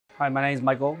Hi, my name is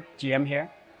Michael, GM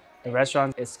here. The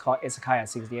restaurant is called Izakay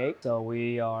 68. So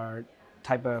we are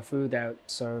type of food that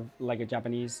serve like a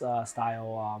Japanese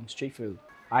style street food.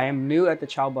 I am new at the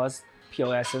Bus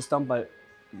POS system, but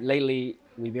lately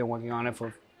we've been working on it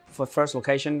for first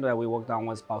location that we worked on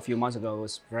was about a few months ago. It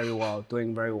was very well,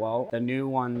 doing very well. The new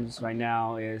ones right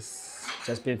now is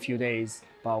just been a few days,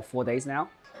 about 4 days now.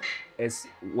 It's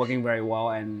working very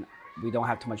well and we don't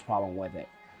have too much problem with it.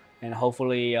 And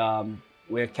hopefully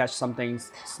we'll catch some things,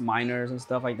 minors and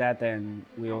stuff like that, then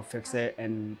we'll fix it.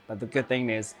 And but the good thing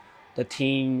is the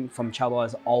team from Chaba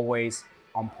is always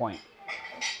on point.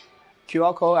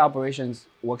 QR code operations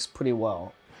works pretty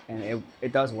well, and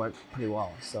it does work pretty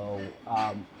well. So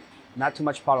not too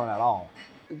much problem at all.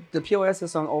 The POS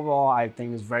system overall, I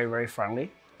think, is very, very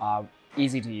friendly,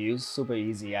 easy to use, super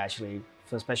easy actually,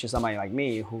 for especially somebody like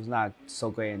me who's not so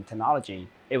great in technology.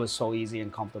 It was so easy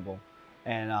and comfortable,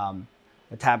 and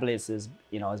the tablets is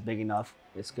is big enough.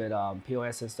 It's good.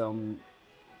 POS system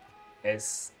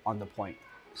is on the point.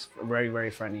 It's very, very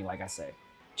friendly, like I say.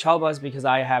 Chalbus, because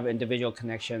I have individual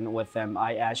connection with them,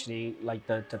 I actually like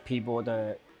the people,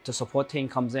 the support team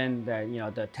comes in,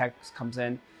 the tech comes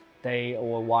in, they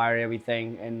will wire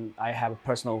everything, and I have a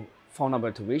personal phone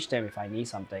number to reach them if I need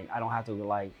something. I don't have to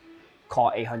like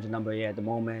call 800 number at the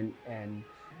moment, and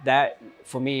that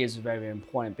for me is very, very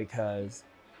important because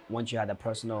once you have the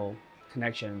personal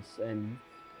connections, and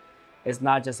it's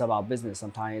not just about business.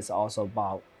 Sometimes it's also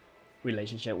about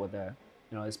relationship with the,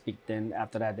 then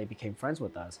after that they became friends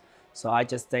with us. So I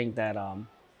just think that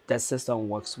that system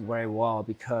works very well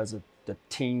because of the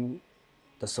team,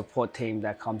 the support team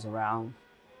that comes around.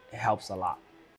 It helps a lot.